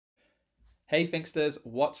Hey Thinksters,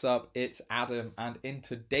 what's up? It's Adam, and in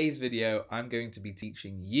today's video, I'm going to be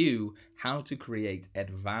teaching you how to create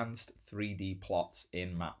advanced 3D plots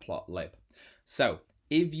in Matplotlib. So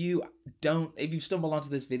if you stumble onto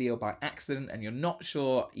this video by accident and you're not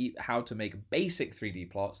sure how to make basic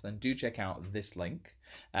 3D plots, then do check out this link,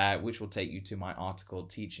 which will take you to my article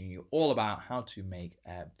teaching you all about how to make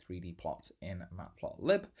 3D plots in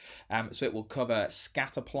Matplotlib. So it will cover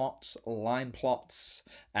scatter plots, line plots,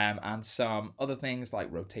 and some other things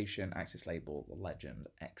like rotation, axis label, legend,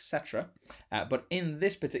 etc. But in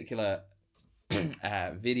this particular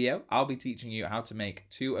video, I'll be teaching you how to make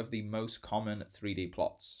two of the most common 3D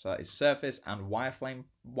plots. So that is surface and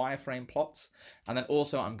wireframe plots. And then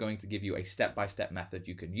also I'm going to give you a step-by-step method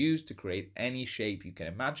you can use to create any shape you can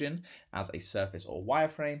imagine as a surface or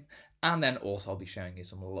wireframe. And then also I'll be showing you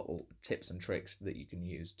some little tips and tricks that you can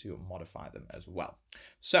use to modify them as well.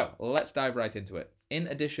 So let's dive right into it. In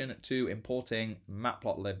addition to importing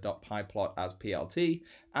matplotlib.pyplot as PLT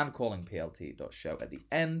and calling plt.show at the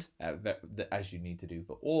end, as you need to do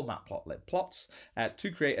for all matplotlib plots,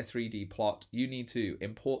 to create a 3D plot, you need to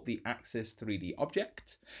import the axis 3D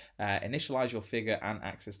object, initialize your figure and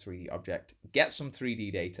axis 3D object, get some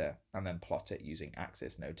 3D data, and then plot it using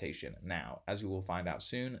axis notation. Now, as you will find out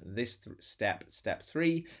soon, this step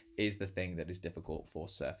 3, is the thing that is difficult for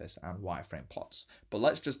surface and wireframe plots. But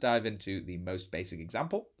let's just dive into the most basic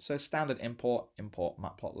example. So standard import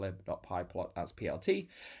matplotlib.pyplot as PLT,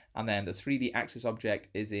 and then the 3D axis object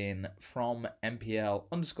is in from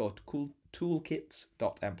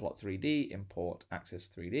mpl_toolkits.mplot3d import axis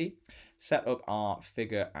 3D. Set up our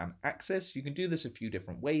figure and axis. You can do this a few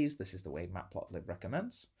different ways. This is the way Matplotlib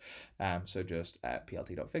recommends. So just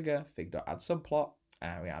plt.figure, fig.add subplot.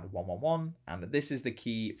 We add 1, 1, 1, and this is the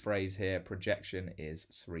key phrase here, projection is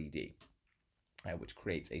 3D, which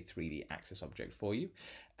creates a 3D axis object for you.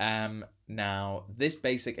 Now, this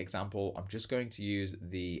basic example, I'm just going to use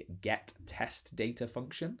the get test data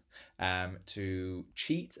function to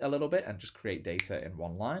cheat a little bit and just create data in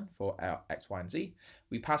one line for our x, y, and z.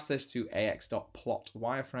 We pass this to ax.plot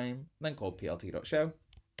wireframe, then called plt.show,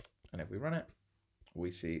 and if we run it, we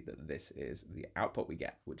see that this is the output we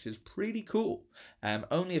get, which is pretty cool.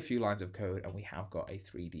 Only a few lines of code and we have got a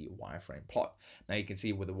 3D wireframe plot. Now you can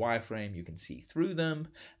see with the wireframe, you can see through them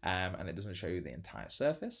and it doesn't show you the entire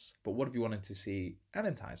surface. But what if you wanted to see an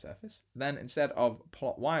entire surface? Then instead of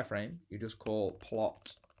plot wireframe, you just call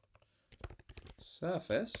plot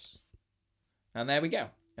surface. And there we go.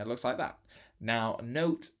 It looks like that. Now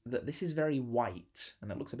note that this is very white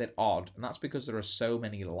and it looks a bit odd, and that's because there are so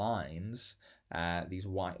many lines, these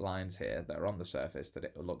white lines here that are on the surface, that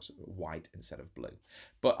it looks white instead of blue.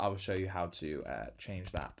 But I will show you how to change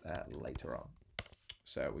that later on.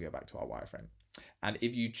 So we go back to our wireframe. And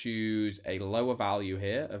if you choose a lower value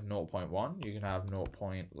here of 0.1, you can have 0.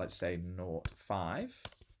 Let's say 0.5,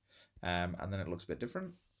 and then it looks a bit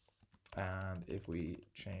different. And if we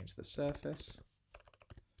change the surface,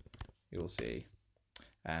 you'll see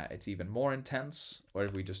it's even more intense. Or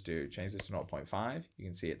if we just change this to 0.5, you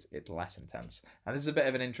can see it's less intense. And this is a bit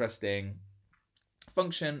of an interesting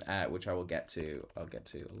function, which I'll get to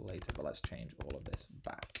later. But let's change all of this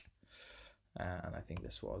back. And I think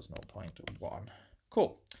this was 0.1.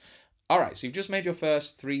 Cool. All right, so you've just made your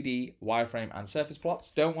first 3D wireframe and surface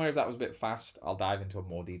plots. Don't worry if that was a bit fast. I'll dive into a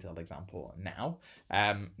more detailed example now.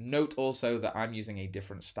 Note also that I'm using a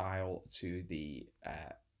different style to the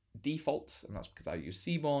defaults, and that's because I use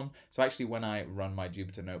Seaborn. So actually when I run my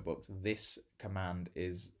Jupyter notebooks, this command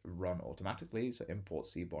is run automatically. So import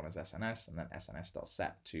Seaborn as SNS and then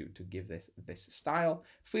sns.set to give this style.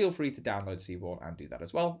 Feel free to download Seaborn and do that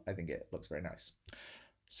as well. I think it looks very nice.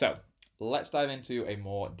 So let's dive into a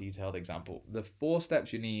more detailed example. The 4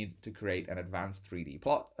 steps you need to create an advanced 3D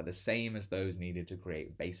plot are the same as those needed to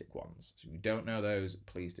create basic ones. So if you don't know those,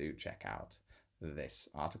 please do check out this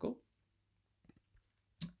article.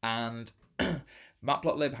 And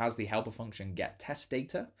Matplotlib has the helper function get test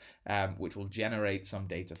data, which will generate some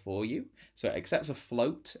data for you. So it accepts a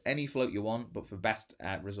float, any float you want, but for best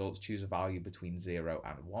results, choose a value between 0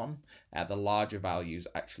 and 1. The larger values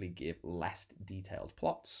actually give less detailed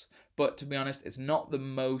plots. But to be honest, it's not the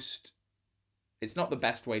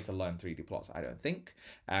best way to learn 3D plots, I don't think.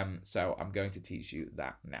 So I'm going to teach you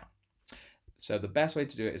that now. So the best way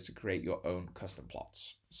to do it is to create your own custom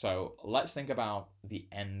plots. So let's think about the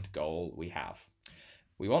end goal we have.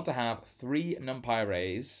 We want to have 3 NumPy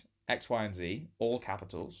arrays, X, Y, and Z, all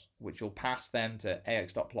capitals, which you'll pass then to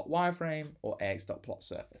ax.plot wireframe or ax.plot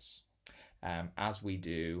surface. As we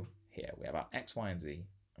do here, we have our X, Y, and Z,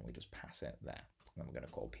 and we just pass it there. then we're going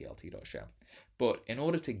to call plt.show. But in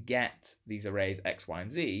order to get these arrays x, y,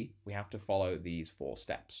 and z, we have to follow these 4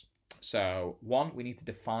 steps. So 1, we need to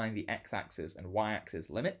define the x-axis and y-axis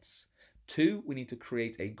limits. 2, we need to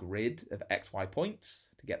create a grid of x, y points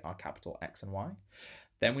to get our capital X and Y.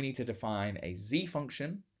 Then we need to define a z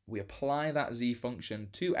function. We apply that z function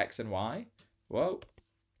to x and y.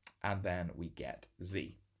 And then we get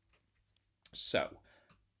z. So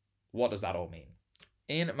what does that all mean?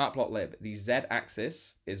 In Matplotlib, the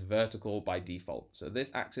z-axis is vertical by default. So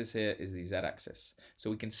this axis here is the z-axis. So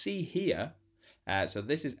we can see here, so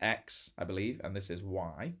this is x, I believe, and this is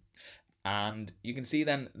y. And you can see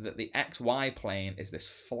then that the xy plane is this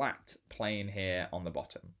flat plane here on the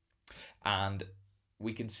bottom. And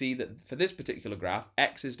we can see that for this particular graph,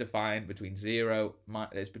 x is defined between 0,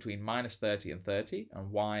 is between minus 30 and 30,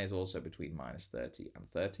 and y is also between minus 30 and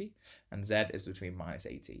 30, and z is between minus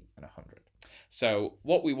 80 and 100. So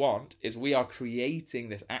what we want is we are creating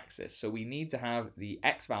this axis. So we need to have the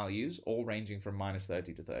x values all ranging from minus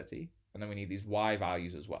 30 to 30, and then we need these y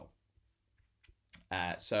values as well.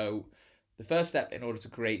 So the first step in order to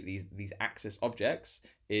create these axis objects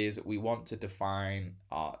is we want to define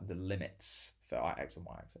the limits for our x and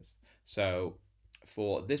y axis. So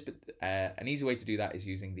for this, an easy way to do that is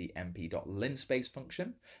using the mp.linspace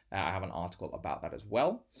function. I have an article about that as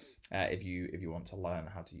well, if you want to learn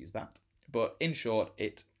how to use that. But in short,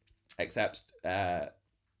 it accepts there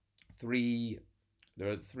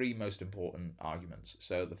are 3 most important arguments.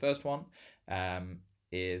 So the first one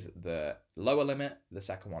is the lower limit, the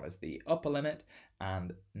second one is the upper limit,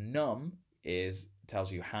 and num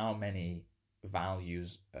tells you how many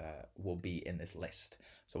values will be in this list.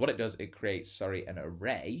 So what it does, it creates, an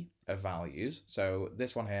array of values. So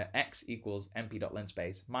this one here, x equals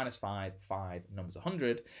mp.linspace minus 5, number's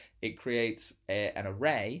 100. It creates an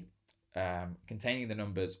array containing the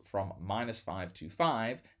numbers from minus 5 to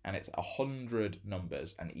 5, and it's 100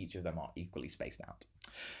 numbers, and each of them are equally spaced out.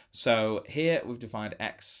 So here we've defined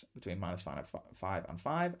x between minus 5 and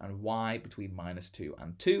 5, and y between minus 2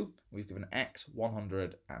 and 2. We've given x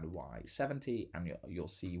 100 and y 70, and you'll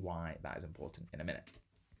see why that is important in a minute.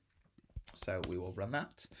 So we will run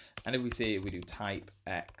that, and if we do type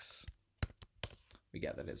x, we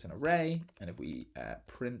get that it's an array, and if we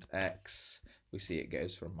print x, we see it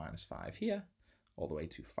goes from minus 5 here all the way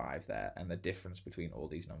to 5 there, and the difference between all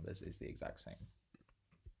these numbers is the exact same.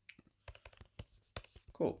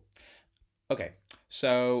 Cool. Okay,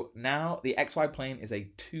 so now the XY plane is a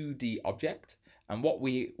 2D object, and what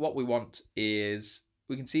we want is,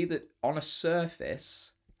 we can see that on a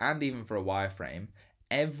surface, and even for a wireframe,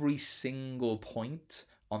 every single point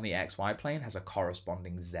on the XY plane has a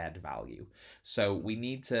corresponding Z value. So we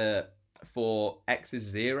need to, for x is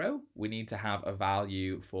 0, we need to have a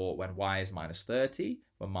value for when y is minus 30,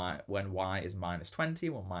 when y is minus 20,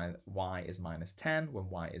 when y is minus 10, when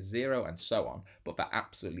y is 0, and so on, but for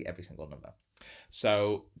absolutely every single number.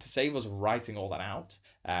 So to save us writing all that out,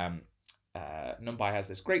 NumPy has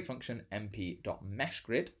this great function,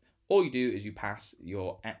 mp.meshGrid. All you do is you pass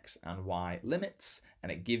your x and y limits,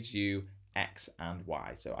 and it gives you x and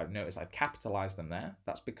y. So I've noticed I've capitalized them there.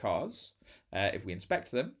 That's because if we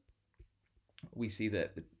inspect them, we see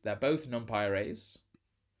that they're both NumPy arrays,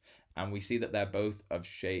 and we see that they're both of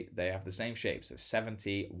shape, they have the same shape, so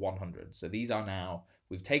 70, 100. So these are now,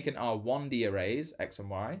 we've taken our 1D arrays, x and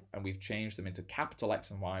y, and we've changed them into capital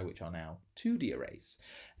X and y, which are now 2D arrays.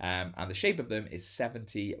 And the shape of them is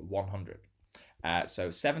 70, 100. So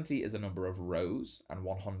 70 is the number of rows, and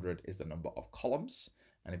 100 is the number of columns.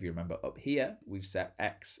 And if you remember up here, we've set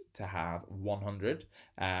x to have 100.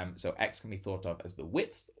 So x can be thought of as the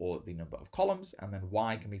width or the number of columns, and then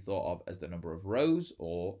y can be thought of as the number of rows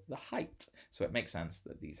or the height. So it makes sense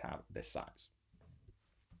that these have this size.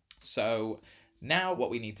 So now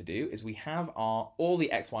what we need to do is we have all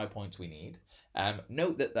the xy points we need.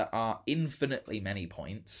 Note that there are infinitely many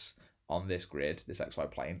points on this grid, this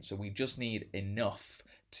xy plane, so we just need enough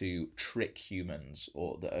to trick humans,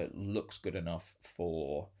 or that it looks good enough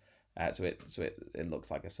for so it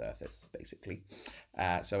looks like a surface, basically.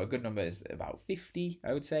 So a good number is about 50,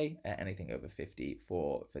 I would say. Anything over 50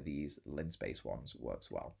 for these linspace ones works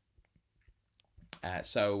well.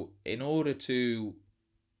 So in order to,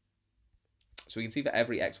 so we can see for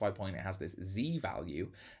every xy point it has this z value,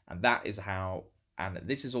 and that is how, and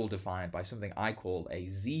this is all defined by something I call a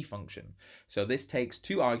z function. So this takes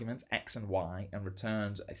 2 arguments, x and y, and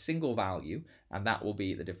returns a single value, and that will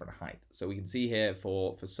be the different height. So we can see here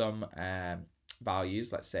for some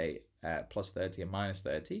values, let's say plus 30 and minus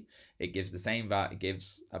 30, it gives the same value, it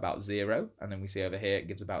gives about 0, and then we see over here it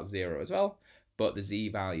gives about 0 as well. but the z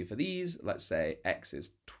value for these, let's say x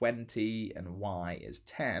is 20 and y is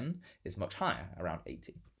 10, is much higher, around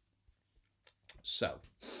 80. So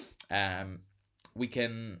we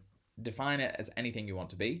can define it as anything you want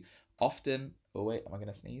to be. Often, oh wait, am I going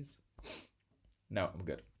to sneeze? No, I'm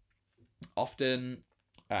good. Often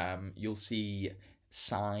you'll see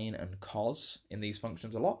sine and cos in these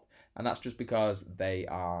functions a lot, and that's just because they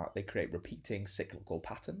create repeating cyclical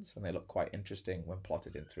patterns, and they look quite interesting when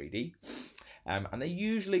plotted in 3D. And they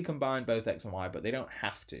usually combine both x and y, but they don't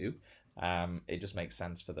have to. It just makes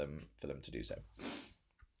sense for them to do so.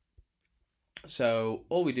 So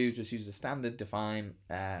all we do is just use the standard define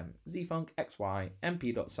zfunc xy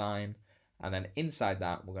mp.sine, and then inside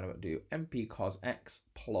that we're going to do mp cos x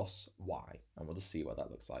plus y, and we'll just see what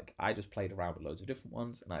that looks like. I just played around with loads of different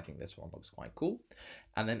ones, and I think this one looks quite cool.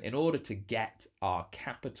 And then in order to get our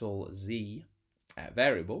capital Z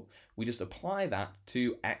variable, we just apply that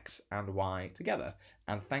to x and y together,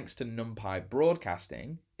 and thanks to NumPy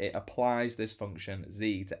broadcasting, it applies this function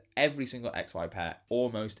z to every single xy pair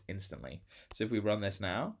almost instantly. So if we run this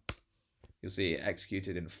now, you'll see it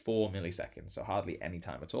executed in 4 milliseconds, so hardly any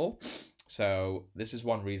time at all. So this is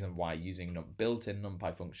one reason why using built-in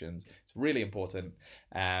NumPy functions is really important,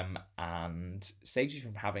 and saves you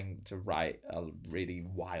from having to write a really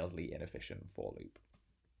wildly inefficient for loop.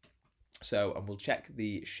 So, and we'll check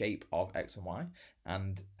the shape of x and y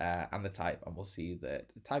and the type, and we'll see that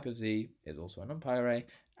the type of z is also a NumPy array,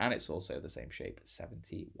 and it's also the same shape,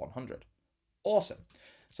 70, 100. Awesome.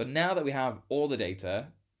 So now that we have all the data,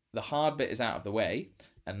 the hard bit is out of the way,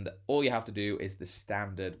 and all you have to do is the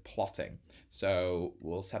standard plotting. So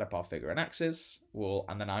we'll set up our figure and axis,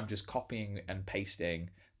 and then I'm just copying and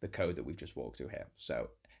pasting the code that we've just walked through here. So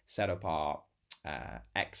set up our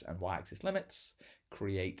x and y axis limits,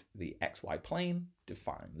 create the xy plane,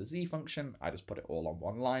 define the z function. I just put it all on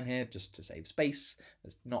one line here just to save space.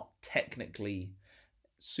 It's not technically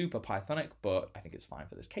super Pythonic, but I think it's fine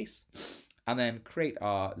for this case. And then create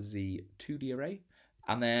our z 2D array.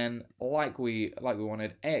 And then like we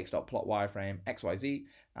wanted, ax.plot wireframe xyz,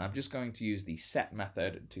 and I'm just going to use the set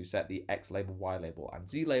method to set the x label, y label, and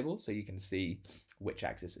z label, so you can see which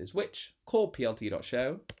axis is which. Call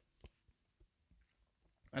plt.show.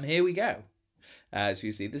 And here we go. So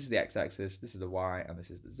you see, this is the x-axis, this is the y, and this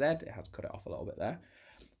is the z. It has cut it off a little bit there.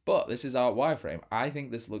 But this is our wireframe. I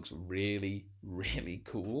think this looks really, really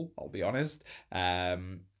cool, I'll be honest.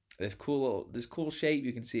 This cool shape,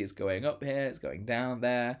 you can see it's going up here, it's going down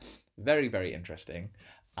there. Very, very interesting.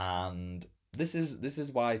 And this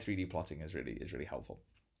is why 3D plotting is really helpful.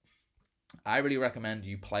 I really recommend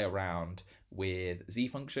you play around with z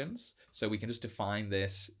functions. So we can just define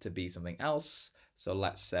this to be something else. So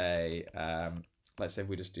let's say if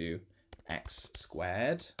we just do x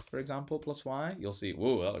squared, for example, plus y, you'll see,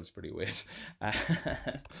 whoa, that looks pretty weird.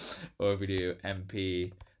 Or if we do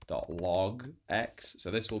mp.log x,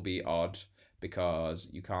 so this will be odd because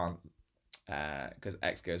you can't, because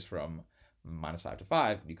x goes from -5 to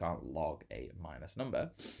 5, you can't log a minus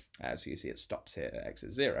number. So you see it stops here at x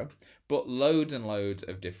is 0, but loads and loads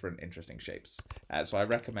of different interesting shapes. So I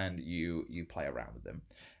recommend you play around with them.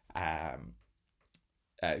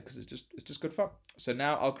 Because it's just good fun. So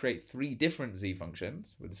now I'll create 3 different z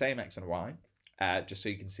functions with the same x and y, just so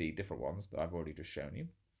you can see different ones that I've already just shown you.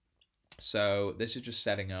 So this is just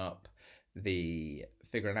setting up the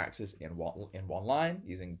figure and axis in one line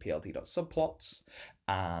using plt.subplots,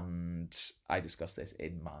 and I discussed this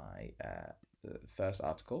in my first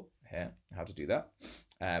article here, how to do that.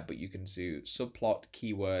 But you can do subplot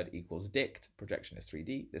keyword equals dict, projection is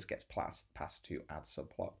 3D. This gets passed to add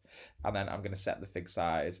subplot. And then I'm going to set the fig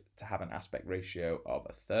size to have an aspect ratio of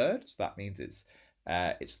 1/3. So that means it's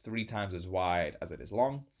 3 times as wide as it is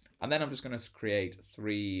long. And then I'm just going to create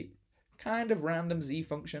 3 kind of random z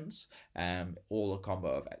functions, all a combo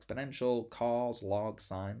of exponential, cos, log,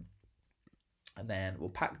 sine. And then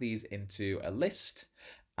we'll pack these into a list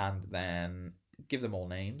and then give them all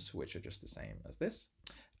names, which are just the same as this.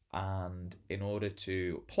 And in order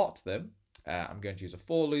to plot them, I'm going to use a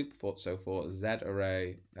for loop for z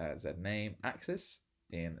array, z name axis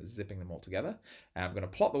in zipping them all together. I'm going to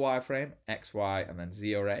plot the wireframe, x, y, and then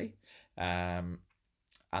z array. And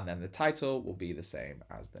then the title will be the same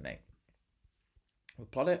as the name. We'll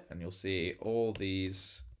plot it and you'll see all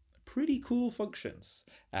these pretty cool functions,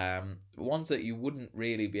 ones that you wouldn't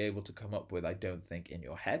really be able to come up with, I don't think, in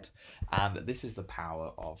your head. And this is the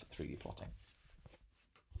power of 3D plotting.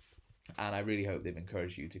 And I really hope they've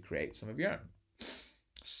encouraged you to create some of your own.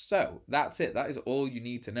 So that's it. That is all you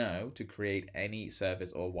need to know to create any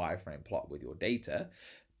surface or wireframe plot with your data.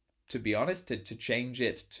 To be honest, to change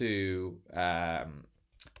it to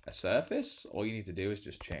a surface, all you need to do is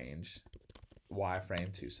just change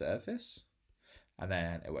wireframe to surface, and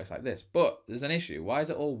then it works like this. But there's an issue. Why is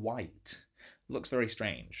it all white? Looks very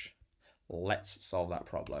strange. Let's solve that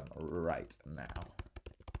problem right now.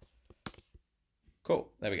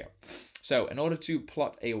 Cool, there we go. So in order to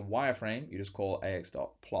plot a wireframe, you just call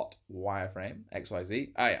ax.plot wireframe,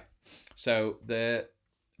 xyz. So the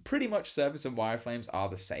pretty much surface and wireframes are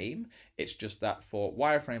the same. It's just that for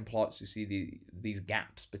wireframe plots, you see these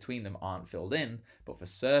gaps between them aren't filled in, but for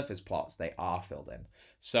surface plots, they are filled in.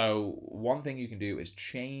 So one thing you can do is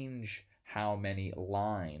change how many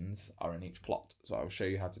lines are in each plot. So I'll show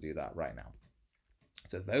you how to do that right now.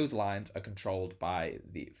 So those lines are controlled by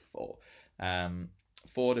the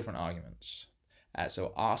four different arguments.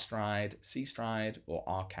 So rstride, cstride, or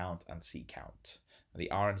rcount and ccount. The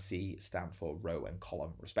R and C stand for row and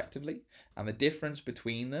column respectively. And the difference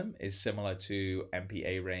between them is similar to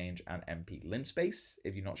MP range and MP linspace.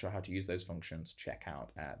 If you're not sure how to use those functions, check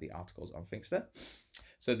out the articles on Thinkster.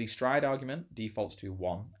 So the stride argument defaults to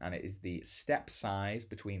 1, and it is the step size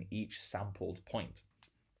between each sampled point.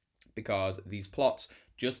 Because these plots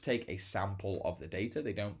just take a sample of the data,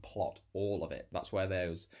 they don't plot all of it. That's where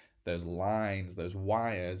those lines, those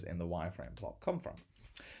wires in the wireframe plot come from.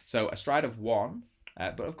 So a stride of 1,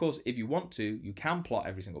 but of course, if you want to, you can plot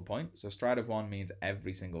every single point. So a stride of 1 means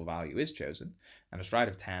every single value is chosen, and a stride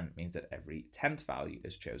of 10 means that every 10th value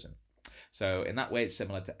is chosen. So in that way, it's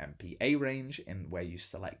similar to MPA range in where you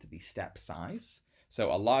select the step size.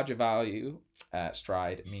 So a larger value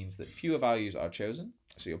stride means that fewer values are chosen,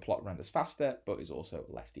 so your plot renders faster, but is also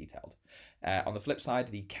less detailed. On the flip side,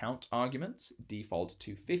 the count arguments default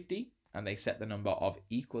to 50, and they set the number of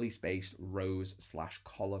equally spaced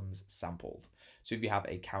rows/columns sampled. So if you have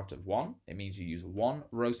a count of 1, it means you use 1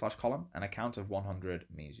 row/column, and a count of 100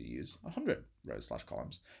 means you use 100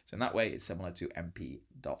 rows/columns. So in that way, it's similar to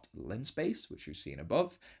mp.linspace, which you've seen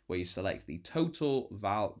above, where you select the total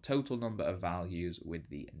number of values with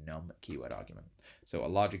the num keyword argument. So a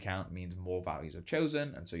larger count means more values are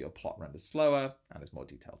chosen, and so your plot renders slower and is more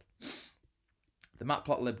detailed. The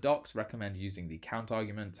Matplotlib docs recommend using the count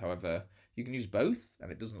argument. However, you can use both,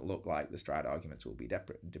 and it doesn't look like the stride arguments will be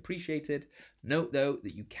depreciated. Note, though,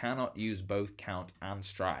 that you cannot use both count and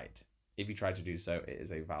stride. If you try to do so, it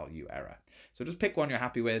is a value error. So just pick one you're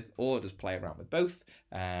happy with, or just play around with both.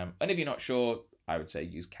 And if you're not sure, I would say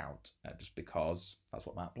use count, just because that's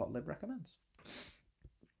what Matplotlib recommends.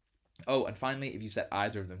 Oh, and finally, if you set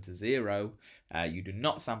either of them to 0, you do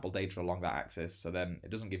not sample data along that axis, so then it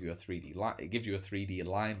doesn't give you a 3D line. It gives you a 3D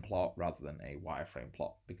line plot rather than a wireframe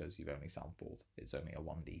plot because you've only sampled. It's only a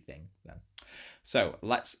 1D thing then. So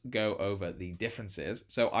let's go over the differences.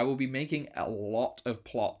 So I will be making a lot of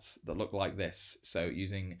plots that look like this. So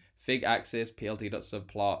using fig axis,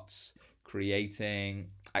 plt.subplots, creating,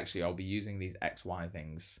 actually I'll be using these XY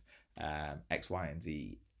things, X, Y, and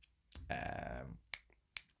Z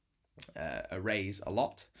arrays a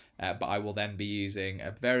lot, but I will then be using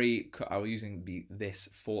this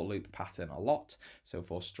for loop pattern a lot. So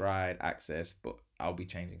for stride axis, but I'll be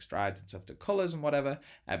changing strides and stuff to colors and whatever.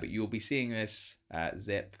 But you'll be seeing this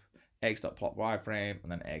zip ax.plot wireframe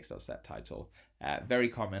and then ax.set title. Very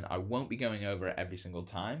common. I won't be going over it every single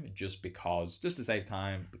time, just to save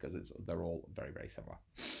time, because they're all very, very similar.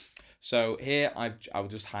 So here I'll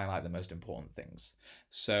just highlight the most important things.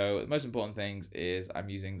 So the most important things is I'm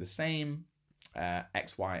using the same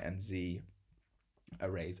X, Y, and Z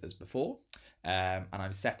arrays as before. And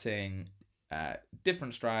I'm setting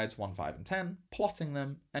different strides, 1, 5, and 10, plotting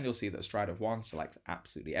them, and you'll see that a stride of 1 selects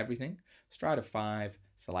absolutely everything. Stride of 5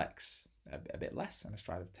 selects a bit less, and a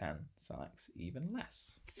stride of 10 selects even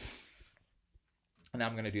less. And now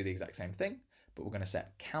I'm going to do the exact same thing, but we're going to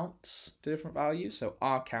set counts to different values. So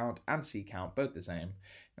rcount and ccount, both the same.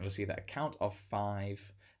 And we'll see that a count of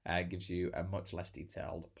 5 gives you a much less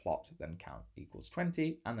detailed plot than count equals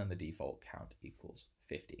 20, and then the default count equals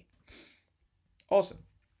 50. Awesome.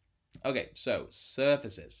 Okay, so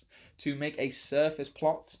surfaces. To make a surface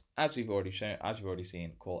plot, as you've already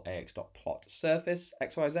seen, call ax.plot surface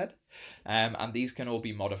xyz, and these can all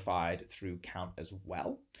be modified through count as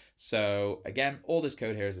well. So again, all this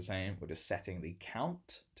code here is the same. We're just setting the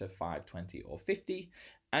count to 5, 20, or 50,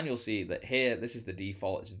 and you'll see that here this is the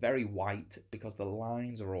default. It's very white because the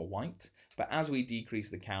lines are all white. But as we decrease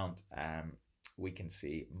the count, we can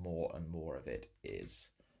see more and more of it is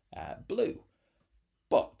blue.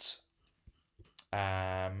 But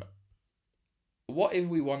what if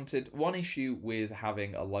we wanted, one issue with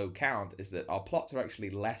having a low count is that our plots are actually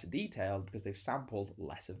less detailed because they've sampled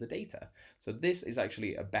less of the data. So this is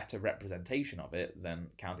actually a better representation of it than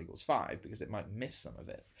count equals 5 because it might miss some of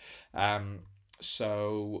it.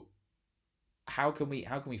 So how can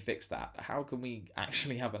we fix that? How can we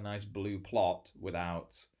actually have a nice blue plot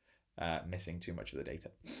without missing too much of the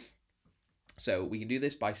data? So we can do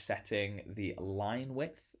this by setting the line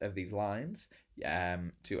width of these lines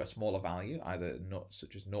to a smaller value, either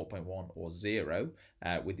such as 0.1 or 0,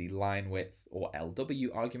 with the line width or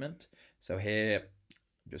LW argument. So here,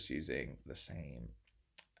 I'm just using the same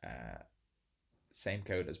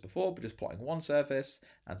code as before, but just plotting one surface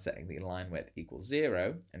and setting the line width equals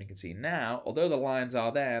 0. And you can see now, although the lines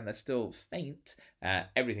are there and they're still faint,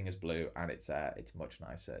 everything is blue, and it's much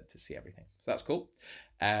nicer to see everything. So that's cool.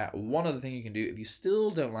 One other thing you can do if you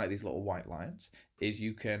still don't like these little white lines is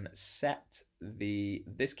you can set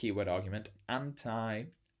this keyword argument anti-aliased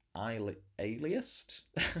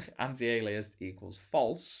anti-aliased equals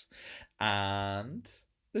false, and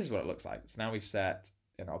this is what it looks like. So now we've set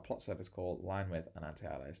in our plot surface call line width and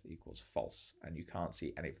anti-aliased equals false, and you can't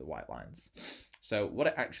see any of the white lines. So what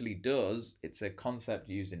it actually does, it's a concept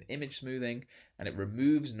used in image smoothing, and it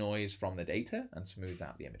removes noise from the data and smooths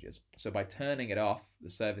out the images. So by turning it off, the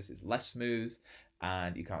surface is less smooth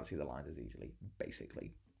and you can't see the lines as easily,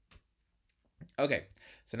 basically. Okay,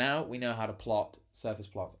 so now we know how to plot surface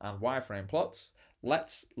plots and wireframe plots.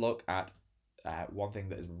 Let's look at one thing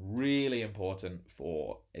that is really important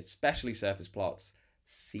for especially surface plots: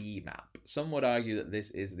 CMap. Some would argue that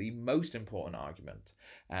this is the most important argument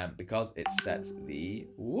because it sets the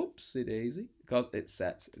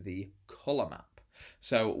color map.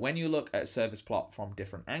 So when you look at a surface plot from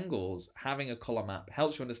different angles, having a color map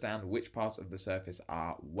helps you understand which parts of the surface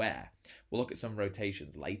are where. We'll look at some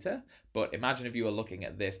rotations later, but imagine if you were looking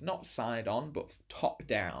at this not side on but top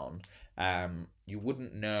down, you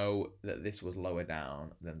wouldn't know that this was lower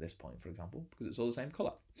down than this point, for example, because it's all the same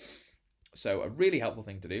color. So a really helpful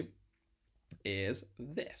thing to do is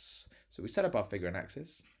this. So we set up our figure and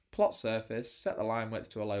axis, plot surface, set the line width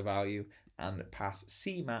to a low value, and pass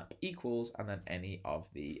CMap equals, and then any of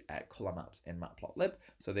the color maps in Matplotlib.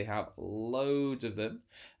 So they have loads of them.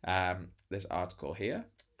 This article here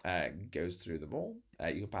goes through them all.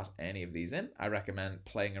 You can pass any of these in. I recommend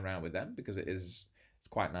playing around with them because it's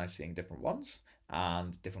quite nice seeing different ones,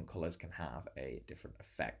 and different colors can have a different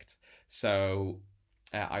effect. So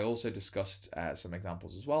I also discussed some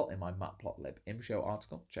examples as well in my Matplotlib ImShow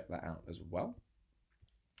article. Check that out as well.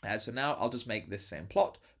 So now I'll just make this same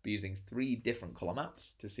plot, but using 3 different color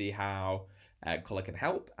maps to see how color can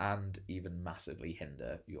help and even massively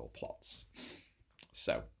hinder your plots.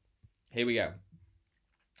 So here we go.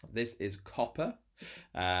 This is copper.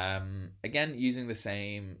 Again, using the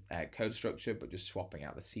same code structure, but just swapping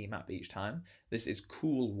out the CMap each time. This is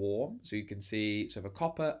cool warm. So you can see, so for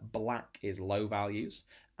copper, black is low values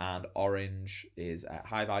and orange is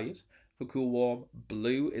high values. For cool warm,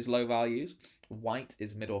 blue is low values, white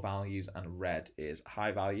is middle values, and red is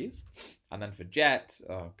high values. And then for jet,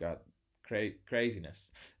 oh god,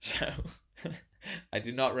 craziness. So I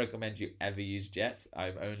do not recommend you ever use jet.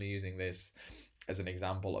 I'm only using this as an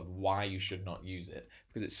example of why you should not use it,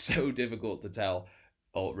 because it's so difficult to tell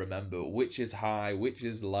or remember which is high, which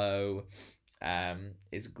is low.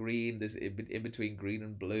 Is green, this in between green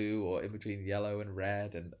and blue, or in between yellow and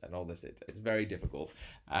red, and all this. It's very difficult.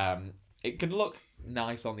 It can look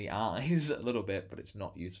nice on the eyes a little bit, but it's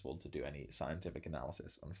not useful to do any scientific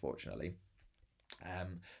analysis, unfortunately.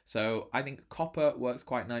 So I think copper works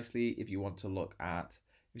quite nicely if you want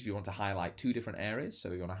to highlight 2 different areas.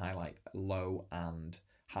 So you want to highlight low and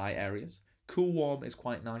high areas. Cool warm is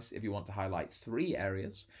quite nice if you want to highlight 3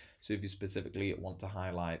 areas. So if you specifically want to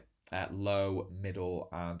highlight low, middle,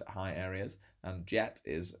 and high areas. And jet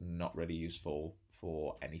is not really useful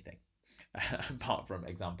for anything apart from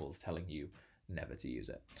examples telling you never to use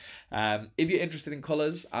it. If you're interested in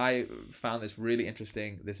colors, I found this really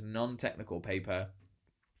interesting. This non-technical paper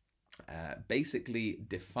basically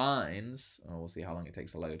defines, we'll see how long it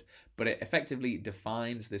takes to load, but it effectively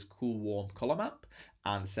defines this cool warm color map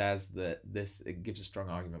and says that it gives a strong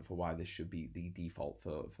argument for why this should be the default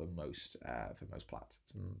for most plats.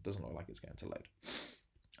 It doesn't look like it's going to load.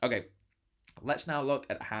 Okay, let's now look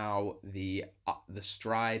at how the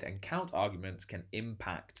stride and count arguments can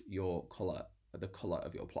impact your color, the color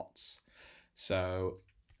of your plots. So,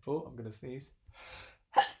 oh, I'm gonna sneeze.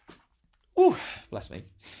 Ooh, bless me.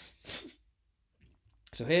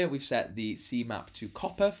 So here we've set the CMap to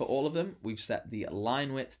copper for all of them. We've set the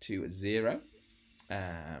line width to 0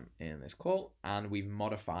 in this call, and we've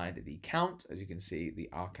modified the count. As you can see, the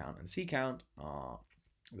R count and C count are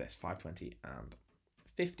this 520 and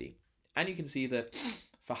 50. And you can see that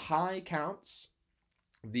for high counts,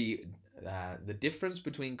 the difference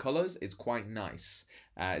between colors is quite nice.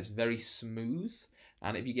 It's very smooth.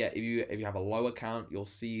 And if you have a lower count, you'll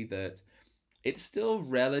see that it's still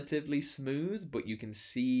relatively smooth, but you can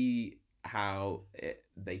see how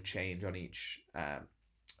they change on each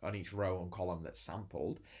row and column that's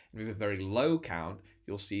sampled. And with a very low count,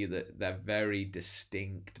 you'll see that they're very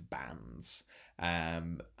distinct bands,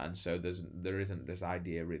 and so there isn't this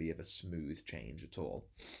idea really of a smooth change at all.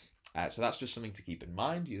 So that's just something to keep in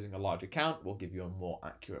mind. Using a larger count will give you a more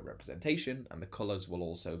accurate representation, and the colors will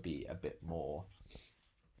also be a bit more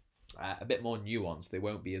nuanced. They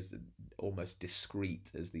won't be as almost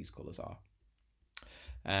discrete as these colors are.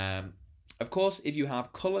 Of course, if you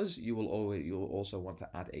have colors, you'll also want to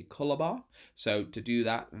add a color bar. So to do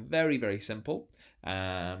that, very, very simple.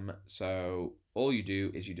 So all you do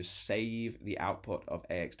is you just save the output of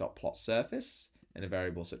ax.plotSurface in a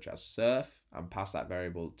variable such as surf and pass that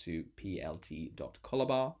variable to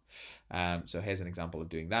plt.colorbar. So here's an example of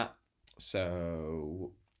doing that.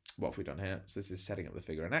 So what have we done here? So this is setting up the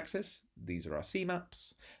figure and axis. These are our C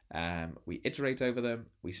maps. We iterate over them.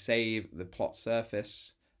 We save the plot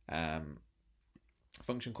surface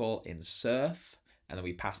function call in surf, and then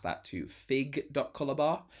we pass that to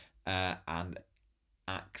fig.colorbar, and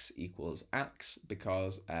ax equals ax,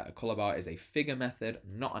 because a color bar is a figure method,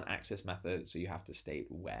 not an axis method, so you have to state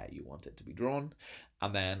where you want it to be drawn,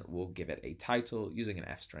 and then we'll give it a title using an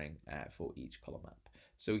f string for each color map.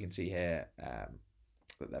 So we can see here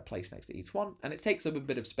that they're placed next to each one, and it takes up a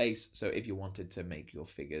bit of space, so if you wanted to make your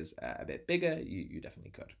figures a bit bigger, you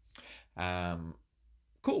definitely could.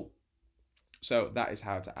 Cool. So that is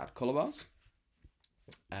how to add color bars.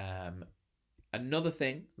 Another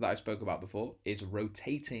thing that I spoke about before is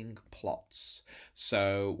rotating plots.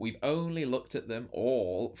 So we've only looked at them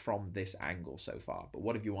all from this angle so far, but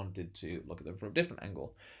what if you wanted to look at them from a different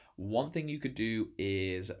angle? One thing you could do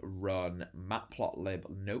is run Matplotlib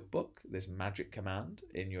notebook, this magic command,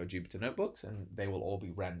 in your Jupyter notebooks, and they will all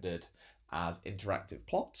be rendered as interactive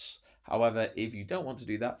plots. However, if you don't want to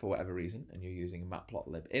do that for whatever reason and you're using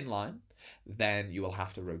Matplotlib inline, then you will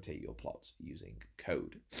have to rotate your plots using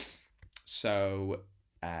code. So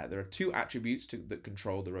there are two attributes that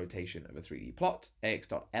control the rotation of a 3D plot: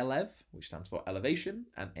 ax.elev, which stands for elevation,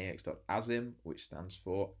 and ax.asim, which stands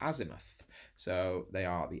for azimuth. So they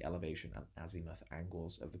are the elevation and azimuth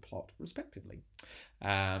angles of the plot, respectively.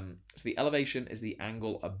 So the elevation is the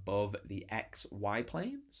angle above the xy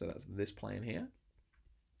plane, so that's this plane here.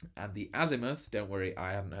 And the azimuth, don't worry,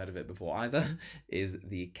 I hadn't heard of it before either, is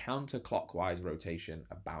the counterclockwise rotation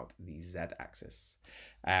about the z-axis.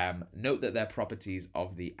 Note that they're properties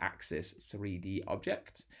of the axis 3D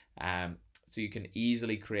object. So you can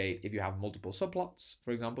easily create, if you have multiple subplots, for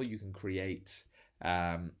example, you can create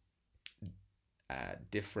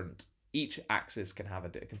each axis can have a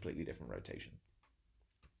completely different rotation.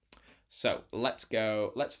 So let's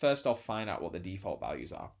first off find out what the default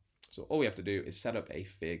values are. So all we have to do is set up a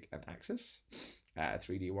fig and axis,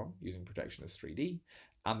 3D one, using projection as 3D.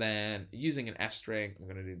 And then using an f string, I'm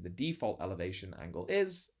going to do the default elevation angle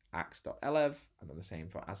is ax.elev, and then the same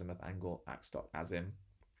for azimuth angle, ax.asim. And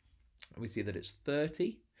we see that it's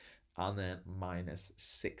 30 and then minus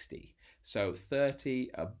 60. So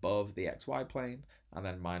 30 above the xy plane, and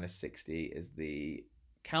then minus 60 is the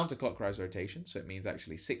counterclockwise rotation. So it means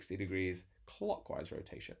actually 60 degrees clockwise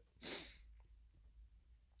rotation.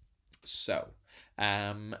 So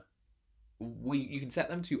you can set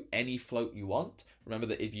them to any float you want. Remember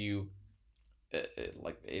that if you it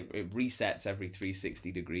resets every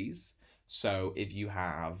 360 degrees. So if you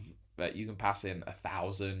have you can pass in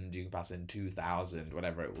 1,000, you can pass in 2,000,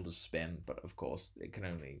 whatever, it will just spin. But of course, it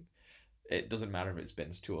doesn't matter if it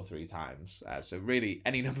spins 2 or 3 times. So really,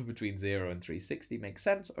 any number between 0 and 360 makes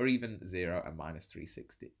sense, or even 0 and minus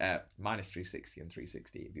 360 and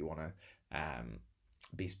 360 if you want to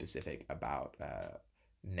be specific about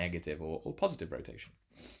negative or positive rotation.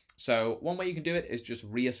 So one way you can do it is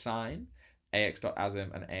just reassign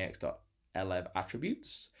ax.asim and ax.elev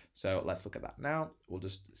attributes. So let's look at that now. We'll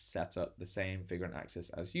just set up the same figure and axis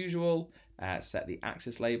as usual, set the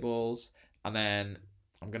axis labels, and then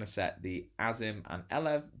I'm going to set the asim and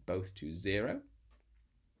elev both to 0.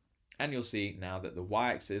 And you'll see now that the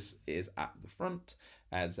y-axis is at the front,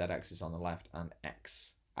 z-axis on the left, and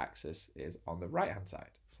x-axis is on the right-hand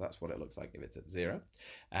side. So that's what it looks like if it's at 0.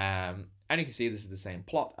 And you can see this is the same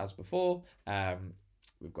plot as before.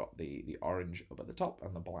 We've got the orange up at the top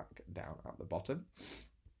and the black down at the bottom.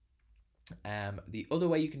 The other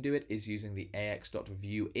way you can do it is using the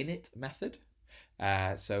ax.viewInit method.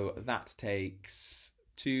 So that takes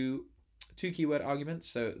two keyword arguments.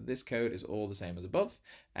 So this code is all the same as above.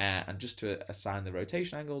 And just to assign the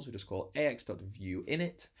rotation angles, we just call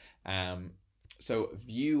ax.viewInit. So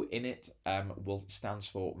view init will stands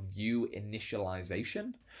for view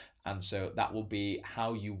initialization, and so that will be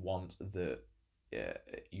how you want the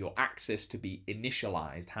your axis to be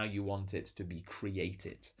initialized, how you want it to be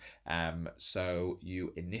created. So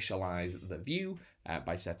you initialize the view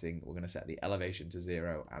by setting, we're going to set the elevation to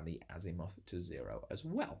 0 and the azimuth to 0 as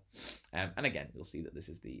well. And again, you'll see that this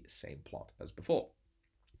is the same plot as before.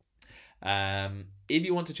 If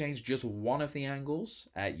you want to change just one of the angles,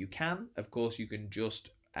 you can. Of course, you can just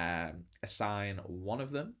assign one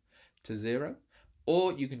of them to 0,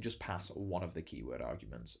 or you can just pass one of the keyword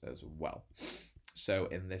arguments as well. So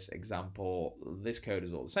in this example, this code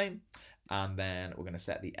is all the same. And then we're going to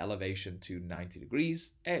set the elevation to 90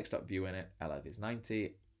 degrees, ax.viewInit, elev is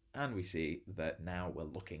 90. And we see that now we're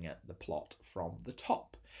looking at the plot from the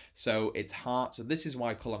top. So it's hard. So this is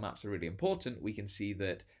why color maps are really important. We can see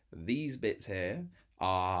that these bits here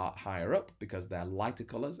are higher up because they're lighter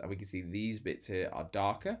colors, and we can see these bits here are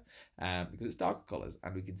darker because it's darker colors.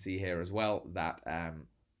 And we can see here as well that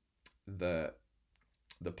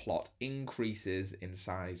the plot increases in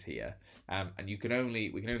size here, and we can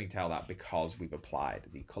only tell that because we've applied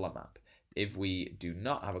the color map. If we do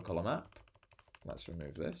not have a color map, let's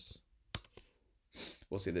remove this,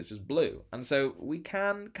 we'll see that it's just blue, and so we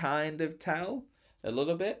can kind of tell a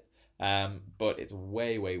little bit, but it's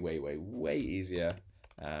way easier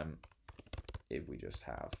if we just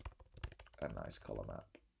have a nice color map.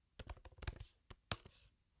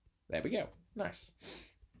 There we go. Nice.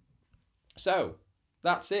 So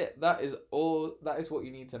that's it. That is all. That is what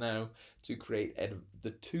you need to know to create the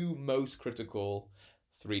two most critical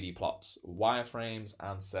 3D plots: wireframes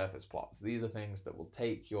and surface plots. These are things that will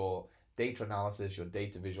take your data analysis, your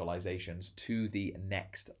data visualizations to the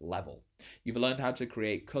next level. You've learned how to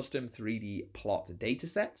create custom 3D plot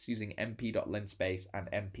datasets using mp.linspace and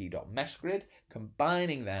mp.meshgrid,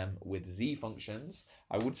 combining them with Z functions.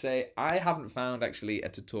 I would say I haven't found actually a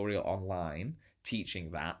tutorial online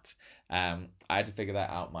teaching that. I had to figure that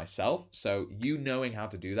out myself. So you knowing how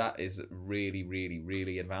to do that is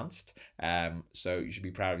really advanced. So you should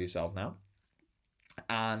be proud of yourself now.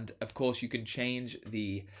 And of course, you can change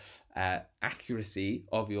the accuracy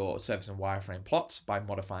of your surface and wireframe plots by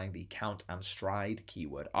modifying the count and stride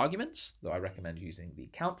keyword arguments, though I recommend using the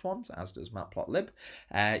count ones, as does Matplotlib.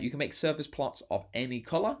 You can make surface plots of any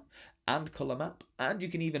color and color map, and you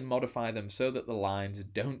can even modify them so that the lines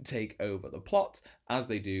don't take over the plot, as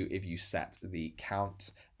they do if you set the count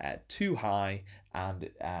too high and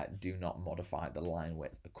do not modify the line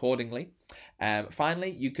width accordingly.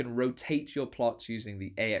 Finally, you can rotate your plots using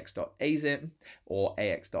the ax.azim or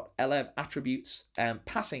ax.elev attributes,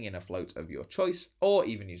 passing in a float of your choice, or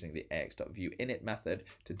even using the ax.viewInit method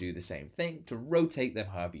to do the same thing, to rotate them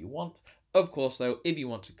however you want. Of course, though, if you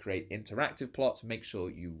want to create interactive plots, make sure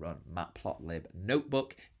you run Matplotlib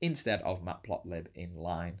Notebook instead of Matplotlib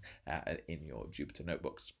inline in your Jupyter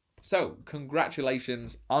notebooks. So,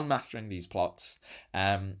 congratulations on mastering these plots.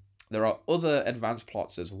 There are other advanced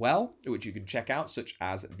plots as well, which you can check out, such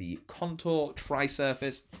as the contour,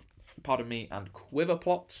 trisurface, and quiver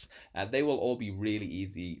plots. They will all be really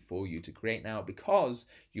easy for you to create now because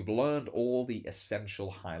you've learned all the essential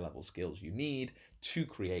high-level skills you need to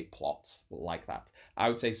create plots like that. I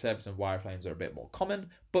would say surface and wireframes are a bit more common,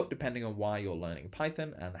 but depending on why you're learning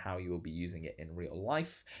Python and how you will be using it in real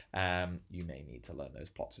life, you may need to learn those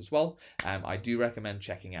plots as well. I do recommend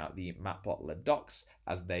checking out the Matplotlib docs,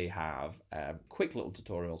 as they have quick little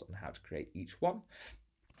tutorials on how to create each one.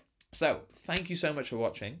 So thank you so much for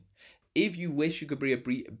watching. If you wish you could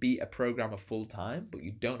be a programmer full-time, but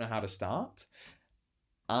you don't know how to start,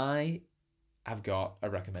 I have got a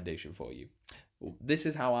recommendation for you. This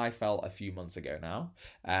is how I felt a few months ago now.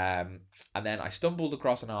 And then I stumbled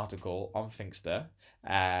across an article on Thinkster,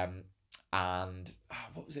 and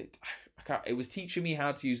what was it? It was teaching me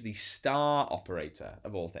how to use the star operator,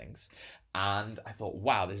 of all things. And I thought,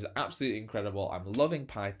 wow, this is absolutely incredible. I'm loving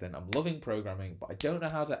Python, I'm loving programming, but I don't know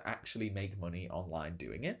how to actually make money online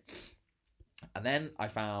doing it. And then I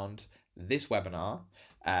found this webinar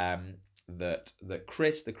that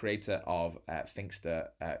Chris, the creator of Thinkster,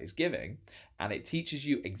 is giving, and it teaches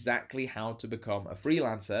you exactly how to become a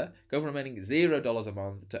freelancer, go from earning $0 a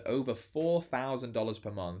month to over $4,000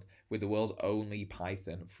 per month with the world's only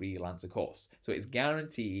Python freelancer course. So it's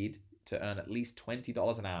guaranteed to earn at least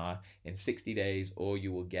 $20 an hour in 60 days, or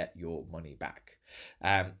you will get your money back.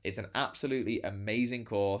 It's an absolutely amazing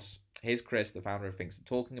course. Here's Chris, the founder of Thinkster,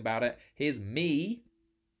 talking about it. Here's me.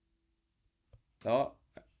 Oh,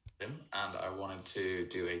 and I wanted to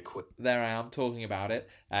do a quick. There I am talking about it,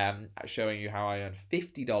 showing you how I earned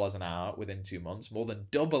 $50 an hour within 2 months, more than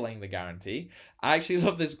doubling the guarantee. I actually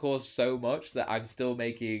love this course so much that I'm still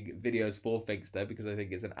making videos for Figster because I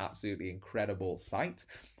think it's an absolutely incredible site.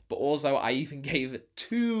 But also, I even gave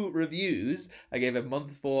 2 reviews. I gave a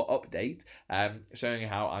month 4 update, showing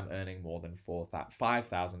how I'm earning more than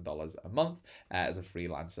 $5,000 a month as a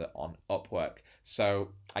freelancer on Upwork. So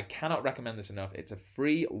I cannot recommend this enough. It's a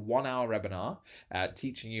free 1-hour webinar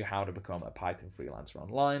teaching you how to become a Python freelancer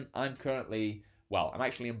online. I'm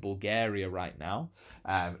actually in Bulgaria right now,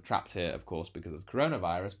 trapped here, of course, because of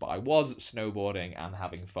coronavirus, but I was snowboarding and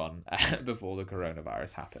having fun before the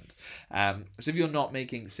coronavirus happened. So if you're not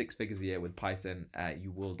making 6 figures a year with Python,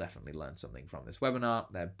 you will definitely learn something from this webinar.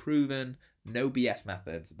 They're proven, no BS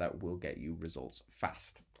methods that will get you results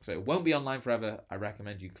fast. So it won't be online forever. I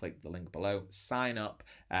recommend you click the link below, sign up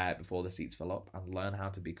before the seats fill up, and learn how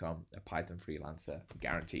to become a Python freelancer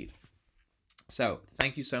guaranteed. So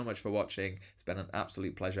thank you so much for watching. It's been an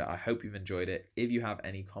absolute pleasure. I hope you've enjoyed it. If you have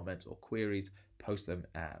any comments or queries, post them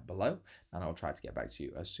below, and I'll try to get back to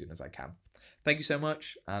you as soon as I can. Thank you so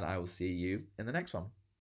much, and I will see you in the next one.